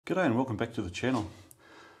G'day and welcome back to the channel.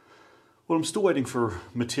 Well, I'm still waiting for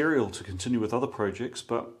material to continue with other projects,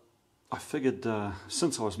 but I figured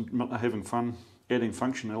since I was having fun adding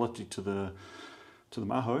functionality to the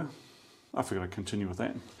Maho, I figured I'd continue with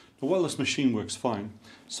that. Now, while this machine works fine,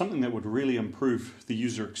 something that would really improve the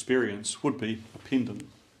user experience would be a pendant.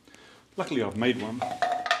 Luckily I've made one.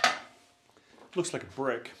 It looks like a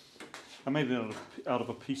brick. I made it out of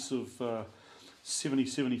a piece of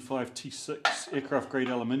 7075 T6 aircraft grade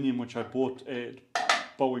aluminium, which I bought at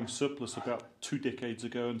Boeing surplus about 2 decades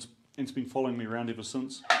ago, and it's been following me around ever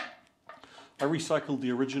since. I recycled the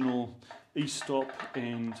original e-stop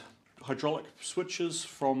and hydraulic switches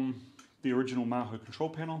from the original Maho control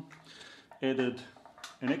panel, added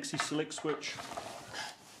an axis select switch,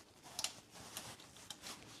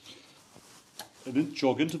 a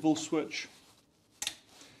jog interval switch,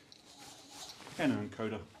 and an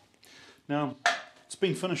encoder. Now, it's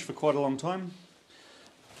been finished for quite a long time.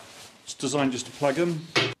 It's designed just to plug in,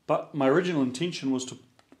 but my original intention was to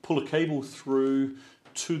pull a cable through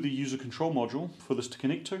to the user control module for this to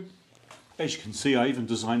connect to. As you can see, I even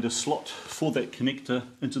designed a slot for that connector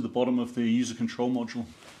into the bottom of the user control module.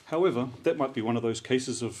 However, that might be one of those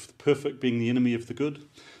cases of the perfect being the enemy of the good,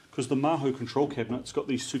 because the Maho control cabinet's got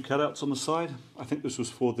these two cutouts on the side. I think this was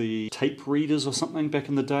for the tape readers or something back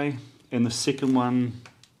in the day, and the second one,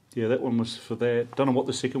 yeah, that one was for that. Don't know what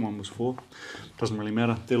the second one was for. Doesn't really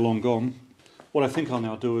matter. They're long gone. What I think I'll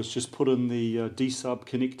now do is just put in the D-sub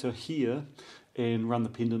connector here and run the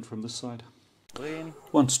pendant from this side.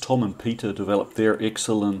 Once Tom and Peter developed their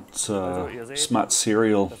excellent smart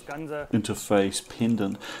serial interface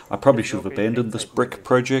pendant, I probably should have abandoned this brick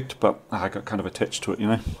project, but I got kind of attached to it, you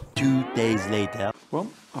know. 2 days later.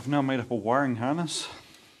 Well, I've now made up a wiring harness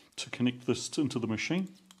to connect this into the machine.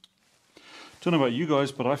 Don't know about you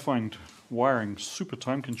guys, but I find wiring super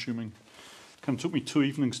time consuming. It kind of took me 2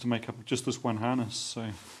 evenings to make up just this one harness. So,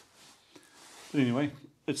 but anyway,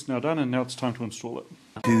 it's now done and now it's time to install it.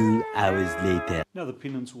 2 hours later. Now the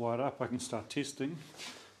pendant's wired up, I can start testing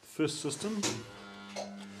the first system.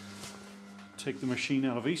 Take the machine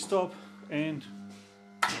out of e-stop and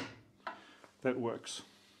that works.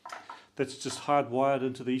 That's just hardwired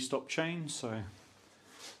into the e-stop chain, so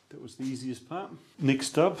that was the easiest part.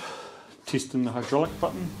 Next up, testing the hydraulic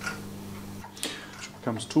button, which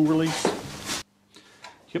becomes tool release.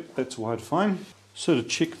 Yep, that's wired fine. So to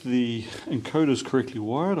check the encoder is correctly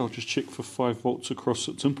wired, I'll just check for 5 volts across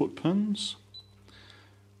its input pins.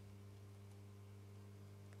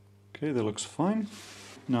 Okay, that looks fine.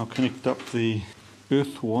 Now connect up the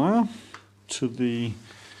earth wire to the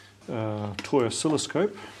toy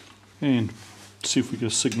oscilloscope and see if we get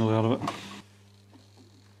a signal out of it.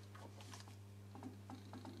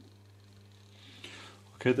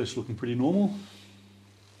 Okay, that's looking pretty normal.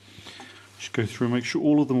 Just go through and make sure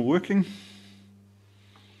all of them are working.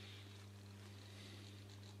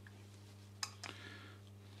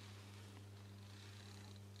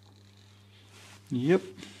 Yep.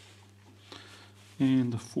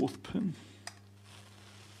 And the 4th pin.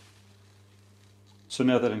 So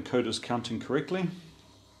now that encoder is counting correctly.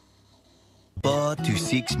 4 to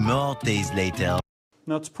 6 more days later.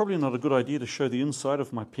 Now it's probably not a good idea to show the inside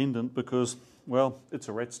of my pendant because, well, it's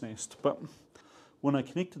a rat's nest. But when I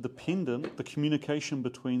connected the pendant, the communication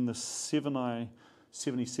between the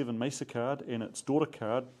 7i77 Mesa card and its daughter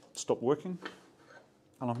card stopped working.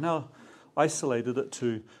 And I've now isolated it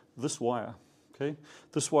to this wire. Okay?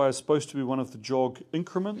 This wire is supposed to be one of the jog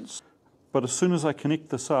increments, but as soon as I connect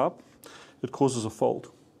this up, it causes a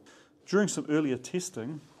fault. During some earlier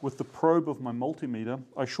testing, with the probe of my multimeter,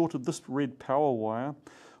 I shorted this red power wire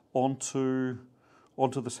onto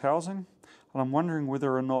this housing, and I'm wondering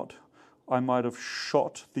whether or not I might have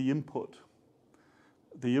shot the input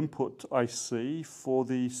IC for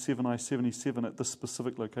the 7i77 at this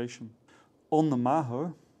specific location. On the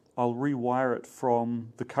Maho, I'll rewire it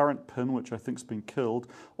from the current pin, which I think's been killed,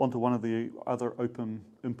 onto one of the other open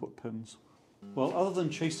input pins. Well, other than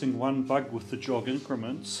chasing one bug with the jog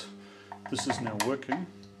increments, this is now working.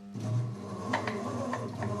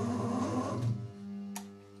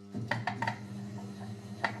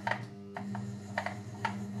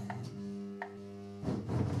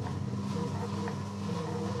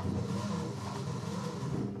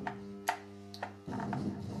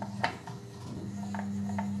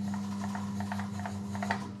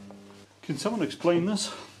 Can someone explain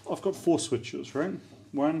this? I've got 4 switches, right?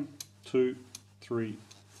 1, 2, 3,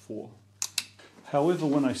 4. However,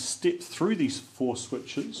 when I step through these 4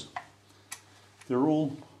 switches, they're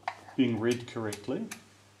all being read correctly,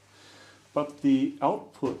 but the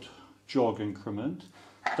output jog increment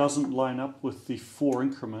doesn't line up with the 4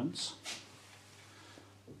 increments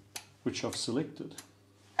which I've selected.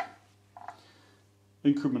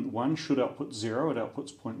 Increment 1 should output 0, it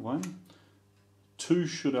outputs 0.1. 2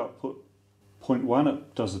 should output 0.1,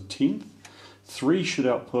 it does a tenth. 3 should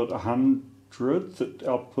output 100, that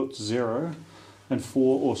outputs 0. And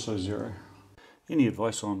 4 also 0. Any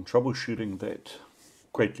advice on troubleshooting that?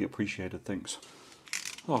 Greatly appreciated, thanks.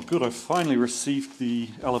 Oh good, I finally received the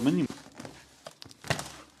aluminium.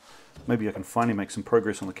 Maybe I can finally make some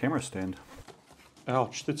progress on the camera stand.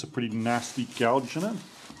 Ouch, that's a pretty nasty gouge in it.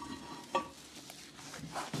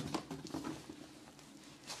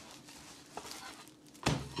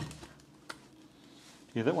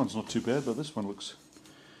 Yeah, that one's not too bad, but this one looks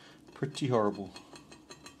pretty horrible.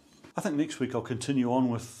 I think next week I'll continue on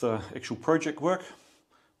with actual project work.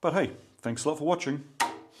 But hey, thanks a lot for watching.